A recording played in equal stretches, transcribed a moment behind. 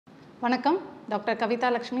Vanakkam, Dr.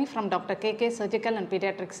 Kavitha Lakshmi from Dr.K.K Surgical and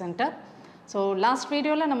Paediatric Centre. So last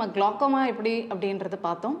video la nama glaucoma eppadi அப்படின்றது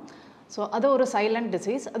பார்த்தோம். So அது ஒரு silent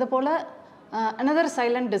disease. அது போல another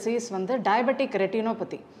silent disease வந்து diabetic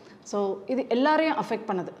retinopathy. So இது எல்லாரையும் affect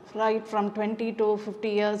பண்ணுது. Right from 20 to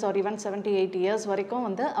 50 years or even 70 80 years வரைக்கும்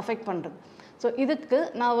வந்து affect பண்றது. So இதுக்கு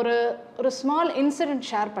நான் ஒரு small incident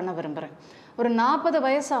share பண்ண விரும்புறேன். ஒரு 40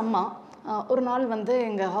 வயசு அம்மா ஒரு நாள் வந்து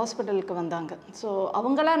எங்கள் ஹாஸ்பிட்டலுக்கு வந்தாங்க. ஸோ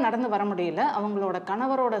அவங்களா நடந்து வர முடியல, அவங்களோட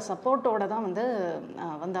கணவரோட சப்போர்ட்டோடு தான் வந்து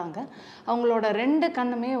வந்தாங்க. அவங்களோட 2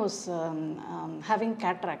 கண்ணுமே was having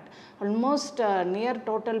cataract, almost near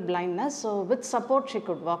total blindness. So with support she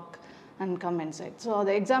could walk and come inside. So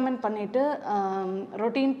அதை எக்ஸாமின் பண்ணிவிட்டு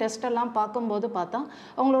ரொட்டீன் டெஸ்ட் எல்லாம் பார்க்கும்போது பார்த்தா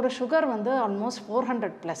அவங்களோட சுகர் வந்து ஆல்மோஸ்ட்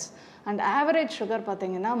 400+ அண்ட் ஆவரேஜ் சுகர்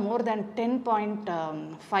பார்த்திங்கன்னா மோர் தேன்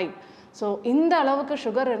 10.5. ஸோ இந்த அளவுக்கு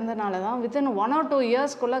சுகர் இருந்தனால தான் வித்தின் 1 or 2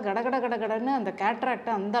 இயர்ஸ்க்குள்ளே கடன்னு அந்த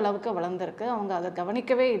கேட்ராக்டை அந்த அளவுக்கு வளர்ந்துருக்கு. அவங்க அதை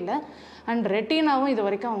கவனிக்கவே இல்லை. அண்ட் ரெட்டினாவும் இது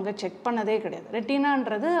வரைக்கும் அவங்க செக் பண்ணதே கிடையாது.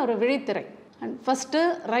 ரெட்டினான்றது ஒரு விழித்திரை. அண்ட் ஃபஸ்ட்டு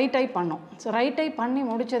ரைட் ஐ பண்ணோம். ஸோ ரைட் ஐ பண்ணி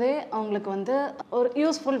முடித்ததே அவங்களுக்கு வந்து ஒரு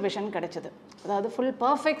யூஸ்ஃபுல் விஷன் கிடைச்சிது. அதாவது ஃபுல்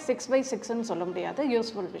பர்ஃபெக்ட் 6/6ன்னு சொல்ல முடியாது,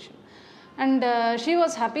 useful vision. And she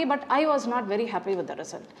was happy, but I was not very happy with the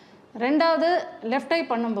result. ரெண்டாவது லெஃப்ட் ஐ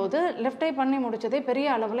பண்ணும்போது லெஃப்ட் ஐ பண்ணி முடித்ததே பெரிய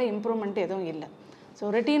அளவில் இம்ப்ரூவ்மெண்ட் எதுவும் இல்லை.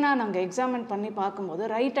 ஸோ ரெட்டினா நாங்கள் எக்ஸாமின் பண்ணி பார்க்கும்போது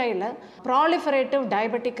ரைட் ஐயில் ப்ராலிஃபரேட்டிவ்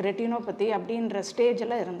டயபெட்டிக் ரெட்டினோபதி அப்படின்ற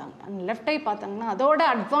ஸ்டேஜில் இருந்தாங்க. அண்ட் லெஃப்ட் ஐ பார்த்தாங்கன்னா அதோட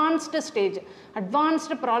advanced stage,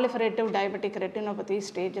 advanced proliferative diabetic retinopathy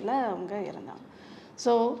ஸ்டேஜில் அவங்க இருந்தாங்க.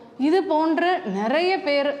 ஸோ இது போன்ற நிறைய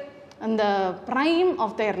பேர் அந்த ப்ரைம்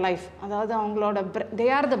ஆஃப் தேர் லைஃப், அதாவது அவங்களோட they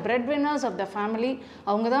are the bread winners of the family.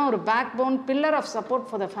 அவங்க தான் ஒரு back phone pillar of support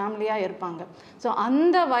for the ஃபேமிலியாக இருப்பாங்க. ஸோ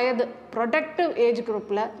அந்த வயது ப்ரொடக்டிவ் ஏஜ்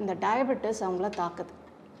குரூப்பில் இந்த டயபெட்டிஸ் அவங்கள தாக்குது.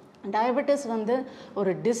 டயபெட்டிஸ் வந்து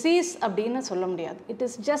ஒரு டிசீஸ் அப்படின்னு சொல்ல முடியாது. It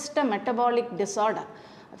is just a metabolic disorder.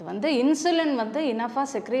 அது வந்து இன்சுலின் வந்து இனஃபாக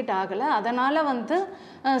செக்ரேட் ஆகலை, அதனால் வந்து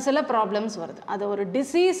சில ப்ராப்ளம்ஸ் வருது. அது ஒரு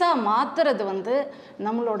டிசீஸாக மாற்றுறது வந்து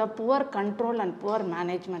நம்மளோட poor control and poor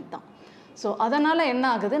management தான். ஸோ அதனால் என்ன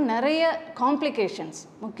ஆகுது, நிறைய காம்ப்ளிகேஷன்ஸ்,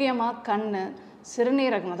 முக்கியமாக கண்,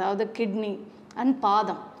 சிறுநீரகம் அதாவது கிட்னி அண்ட்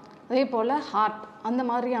பாதம், அதே போல் ஹார்ட், அந்த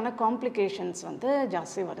மாதிரியான காம்ப்ளிகேஷன்ஸ் வந்து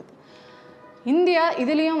ஜாஸ்தி வருது. இந்தியா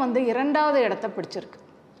இதுலேயும் வந்து 2வது இடத்த பிடிச்சிருக்கு.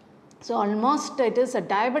 So almost it is a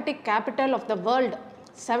diabetic capital of the world.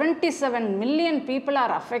 77 million people are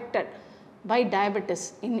affected by diabetes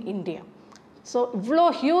in India. So இவ்வளோ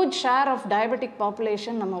huge share of diabetic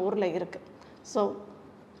population நம்ம ஊரில் இருக்குது. ஸோ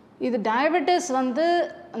இது டயபெட்டிஸ் வந்து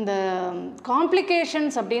அந்த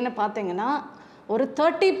காம்ப்ளிகேஷன்ஸ் அப்படின்னு பார்த்தீங்கன்னா ஒரு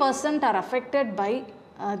 30% R affected by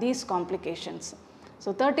these complications.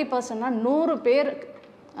 So 30%னா 100 பேர்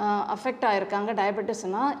அஃபெக்ட் ஆகிருக்காங்க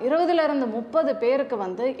டயபெட்டிஸ்னால் 20லேருந்து 30 பேருக்கு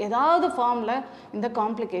வந்து ஏதாவது ஃபார்மில் இந்த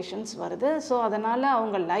காம்ப்ளிகேஷன்ஸ் வருது. ஸோ அதனால்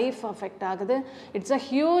அவங்க லைஃப் அஃபெக்ட் ஆகுது. It's a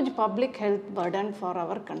huge public health Burton for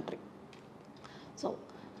our country. So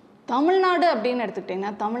Tamil Nadu அப்படின்னு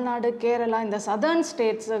எடுத்துக்கிட்டிங்கன்னா தமிழ்நாடு, கேரளா, இந்த சதர்ன்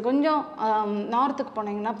ஸ்டேட்ஸ், கொஞ்சம் நார்த்துக்கு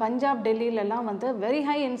போனீங்கன்னா பஞ்சாப், டெல்லியிலலாம் வந்து very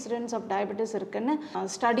high incidence of diabetes இருக்குன்னு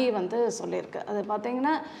ஸ்டடி வந்து சொல்லியிருக்கு. அது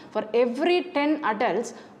பார்த்தீங்கன்னா for every 10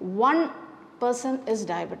 adults 1 person is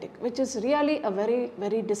diabetic, which is really a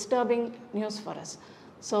very disturbing news for us.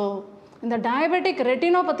 So இந்த டயபெட்டிக்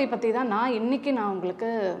ரெட்டினோபதி பற்றி தான் இன்றைக்கி நான் உங்களுக்கு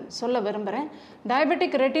சொல்ல விரும்புகிறேன்.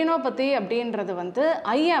 டயபெட்டிக் ரெட்டினோபதி அப்படின்றது வந்து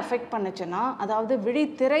ஐயை அஃபெக்ட் பண்ணுச்சுன்னா, அதாவது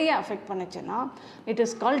விழித்திரையை அஃபெக்ட் பண்ணுச்சுன்னா it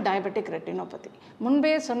is called diabetic retinopathy.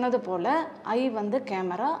 முன்பே சொன்னது போல் ஐ வந்து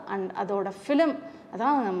கேமரா அண்ட் அதோட ஃபிலிம்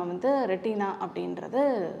அதான் நம்ம வந்து ரெட்டினா அப்படின்றது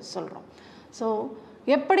சொல்கிறோம். ஸோ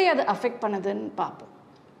எப்படி அது அஃபெக்ட் பண்ணுதுன்னு பார்ப்போம்.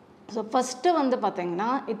 ஸோ ஃபஸ்ட்டு வந்து பார்த்திங்கன்னா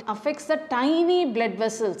it affects the tiny blood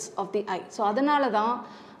vessels of the I. So அதனால தான்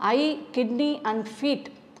ஐ, kidney and feet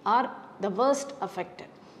R the worst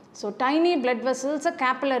affected. So tiny blood வெசல்ஸை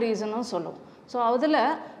கேப்பிலரிஸ்ன்னு சொல்லுவோம். ஸோ அதில்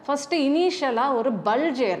ஃபஸ்ட்டு இனிஷியலாக ஒரு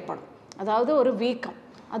பல்ஜ் ஏற்படும், அதாவது ஒரு வீக்கம்.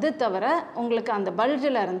 அது தவிர உங்களுக்கு அந்த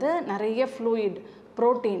பல்ஜில் இருந்து நிறைய ஃப்ளூயிட்,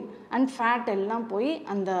 ப்ரோட்டீன் அண்ட் ஃபேட் எல்லாம் போய்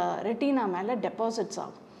அந்த ரெட்டினா மேலே டெபாசிட்ஸ்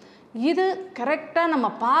ஆகும். இது கரெக்டாக நம்ம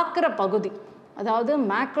பார்க்குற பகுதி, அதாவது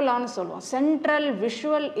மேக்குலான்னு சொல்லுவோம், சென்ட்ரல்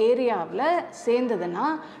விஷுவல் ஏரியாவில் சேர்ந்ததுன்னா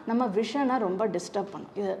நம்ம விஷனை ரொம்ப டிஸ்டர்ப்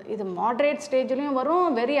பண்ணும். இது மாட்ரேட் ஸ்டேஜ்லேயும் வரும்,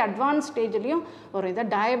 வெரி அட்வான்ஸ் ஸ்டேஜ்லேயும் வரும். இதை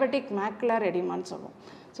டயபெட்டிக் மேக்குலர் எடிமான்னு சொல்லுவோம்.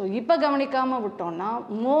 ஸோ இப்போ கவனிக்காமல் விட்டோம்னா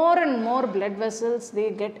more and more blood vessels they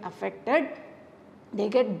get affected, they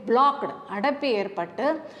get blocked, அடைப்பு ஏற்பட்டு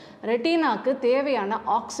ரெட்டினாக்கு தேவையான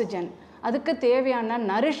ஆக்சிஜன், அதுக்கு தேவையான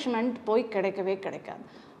நரிஷ்மெண்ட் போய் கிடைக்கவே கிடைக்காது.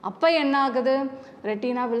 அப்போ என்ன ஆகுது,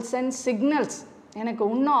 ரெட்டினா வில் சென்ட் சிக்னல்ஸ், எனக்கு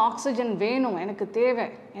இன்னும் ஆக்சிஜன் வேணும், எனக்கு தேவை,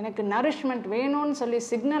 எனக்கு நரிஷ்மெண்ட் வேணும்னு சொல்லி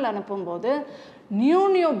சிக்னல் அனுப்பும்போது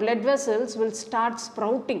new blood vessels will start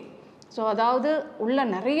sprouting. So அதாவது உள்ள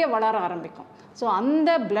நிறைய வளர ஆரம்பிக்கும். ஸோ அந்த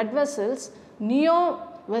blood vessels neo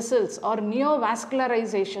vessels R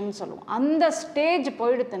neovascularisation சொல்லுவோம். அந்த stage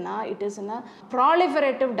போயிடுத்துன்னா it is in a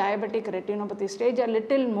proliferative diabetic retinopathy stage, a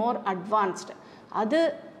little more advanced. அது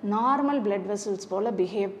நார்மல் பிளட் வெசல்ஸ் போல்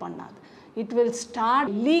பிஹேவ் பண்ணாது. It will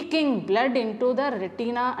start leaking blood in to the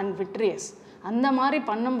retina and vitreous. அந்த மாதிரி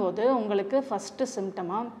பண்ணும்போது உங்களுக்கு first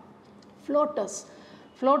சிம்டமாக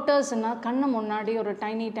ஃப்ளோட்டர்ஸ்னால் கண்ணு முன்னாடி ஒரு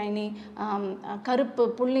டைனி கருப்பு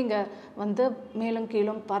புள்ளிங்க வந்து மேலும்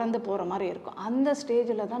கீழும் பறந்து போகிற மாதிரி இருக்கும். அந்த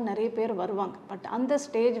ஸ்டேஜில் தான் நிறைய பேர் வருவாங்க. பட் அந்த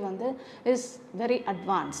ஸ்டேஜ் வந்து இஸ் வெரி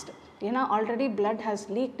அட்வான்ஸ்டு. ஏன்னா already blood has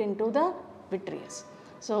leaked in to the vitreous.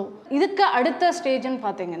 So இதுக்கு அடுத்த ஸ்டேஜ்னு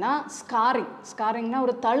பார்த்தீங்கன்னா ஸ்காரிங்னா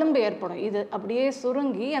ஒரு தழும்பு ஏற்படும். இது அப்படியே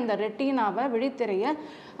சுருங்கி அந்த ரெட்டினாவை விழித்திரையை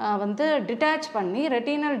வந்து டிட்டாச் பண்ணி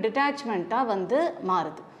ரெட்டினல் டிட்டாச்மெண்ட்டாக வந்து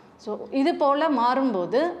மாறுது. ஸோ இது போல்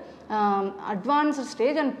மாறும்போது advanced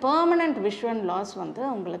stage and permanent visual loss வந்து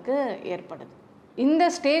உங்களுக்கு ஏற்படுது. இந்த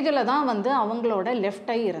ஸ்டேஜில் தான் வந்து அவங்களோட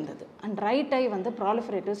லெஃப்ட் ஐ இருந்தது அண்ட் ரைட் ஐ வந்து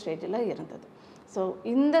ப்ராலிஃபரேட்டிவ் ஸ்டேஜில் இருந்தது. ஸோ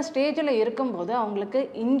இந்த ஸ்டேஜில் இருக்கும்போது அவங்களுக்கு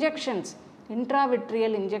இன்ஜெக்ஷன்ஸ்,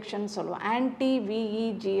 இன்ட்ராவிட்ரியல் இன்ஜெக்ஷன் சொல்லுவோம்,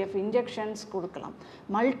 anti-VEGF இன்ஜெக்ஷன்ஸ் கொடுக்கலாம்.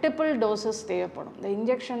 மல்டிபிள் டோசஸ் தேவைப்படும். இந்த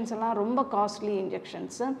இன்ஜெக்ஷன்ஸ் எல்லாம் ரொம்ப காஸ்ட்லி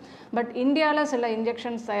இன்ஜெக்ஷன்ஸு. பட் இந்தியாவில் சில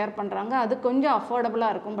இன்ஜெக்ஷன்ஸ் தயார் பண்ணுறாங்க, அது கொஞ்சம்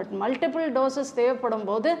அஃபோர்டபுளாக இருக்கும். பட் மல்டிபிள் டோசஸ் தேவைப்படும்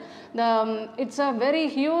போது it's a very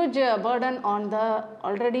huge Burton on the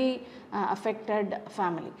already affected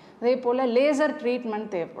family. அதே போல் லேசர்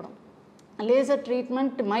ட்ரீட்மெண்ட் தேவைப்படும். Laser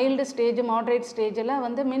treatment mild stage, moderate ஸ்டேஜில்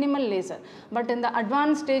வந்து மினிமல் லேசர். பட் இந்த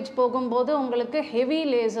அட்வான்ஸ் ஸ்டேஜ் போகும்போது உங்களுக்கு ஹெவி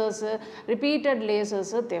லேசர்ஸு, ரிப்பீட்டட்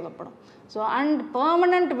லேசர்ஸு தேவைப்படும். So and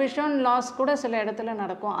permanent vision loss கூட சில இடத்துல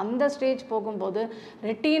நடக்கும். அந்த ஸ்டேஜ் போகும்போது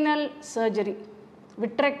ரெட்டினல் சர்ஜரி,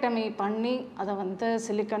 விட்ரெக்டமி பண்ணி அதை வந்து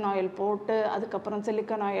சிலிக்கன் ஆயில் போட்டு அதுக்கப்புறம்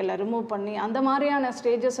சிலிக்கன் ஆயிலை ரிமூவ் பண்ணி அந்த மாதிரியான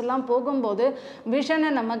ஸ்டேஜஸ் எல்லாம் போகும்போது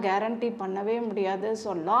விஷனை நம்ம கேரண்டி பண்ணவே முடியாது.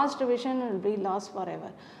 So last vision will be loss for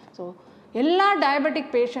ever. So எல்லா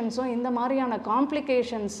டயபெட்டிக் பேஷண்ட்ஸும் இந்த மாதிரியான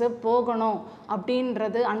காம்ப்ளிகேஷன்ஸு போகணும்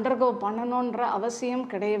அப்படின்றது அண்டர்கோ பண்ணணுன்ற அவசியம்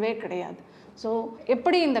கிடையவே கிடையாது. ஸோ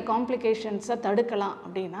எப்படி இந்த காம்ப்ளிகேஷன்ஸை தடுக்கலாம்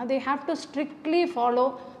அப்படின்னா they have to strictly follow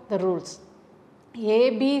the rules.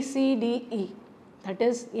 ABCDE. That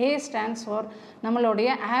is, A stands for நம்மளுடைய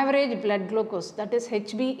average blood glucose, that is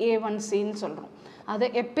HbA1cன்னு சொல்கிறோம். அதை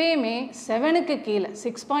எப்பயுமே 7க்கு கீழே,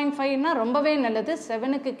 6.5னா ரொம்பவே நல்லது,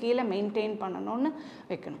 7க்கு கீழே மெயின்டைன் பண்ணணும்னு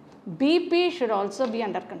வைக்கணும். BP should also be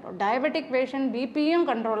under control. Diabetic patient பிபியும்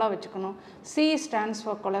கண்ட்ரோலாக வச்சுக்கணும். C stands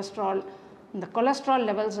for cholesterol. இந்த cholesterol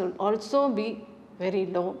levels will also be very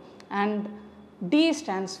low. And D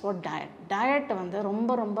stands for diet. Diet வந்து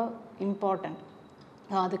ரொம்ப ரொம்ப இம்பார்ட்டண்ட்.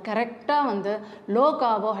 அது கரெக்டாக வந்து low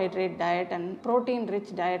carbohydrate diet and protein rich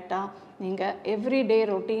டயட்டாக நீங்கள் எவ்ரிடே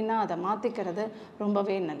ரொட்டீனாக அதை மாற்றிக்கிறது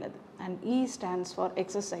ரொம்பவே நல்லது. And E stands for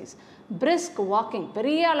exercise. brisk walking,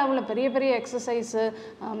 பெரிய அளவில் பெரிய எக்ஸசைஸு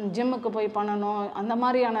ஜிம்முக்கு போய் பண்ணணும் அந்த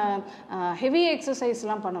மாதிரியான ஹெவி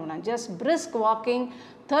எக்ஸசைஸ்லாம் பண்ண வேணாம். Just brisk walking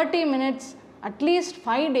 30 minutes at least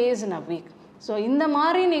 5 days in a week. So இந்த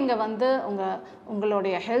மாதிரி நீங்கள் வந்து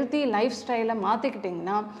உங்களுடைய ஹெல்த்தி லைஃப் ஸ்டைலை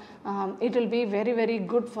மாற்றிக்கிட்டிங்கன்னா it will be very very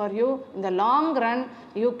good for you. In the long run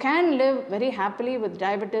you can live very happily with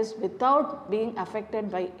diabetes without being affected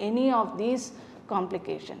by any of these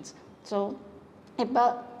complications. So இப்போ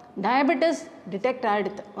diabetes detect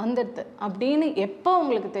ஆகிடுது வந்துடுது அப்படின்னு எப்போ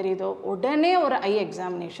உங்களுக்கு தெரியுதோ உடனே ஒரு ஐ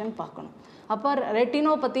எக்ஸாமினேஷன் பார்க்கணும். அப்போ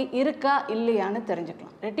ரெட்டினோபதி இருக்கா இல்லையான்னு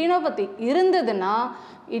தெரிஞ்சுக்கலாம். ரெட்டினோபதி இருந்ததுன்னா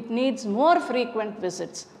it needs more frequent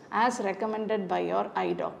visits as recommended by your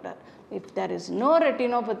eye doctor. If there is no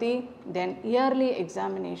retinopathy, then yearly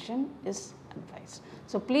examination is advised.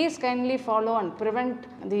 So please kindly follow and prevent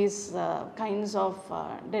these kinds of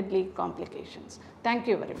deadly complications. Thank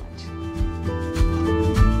you very much.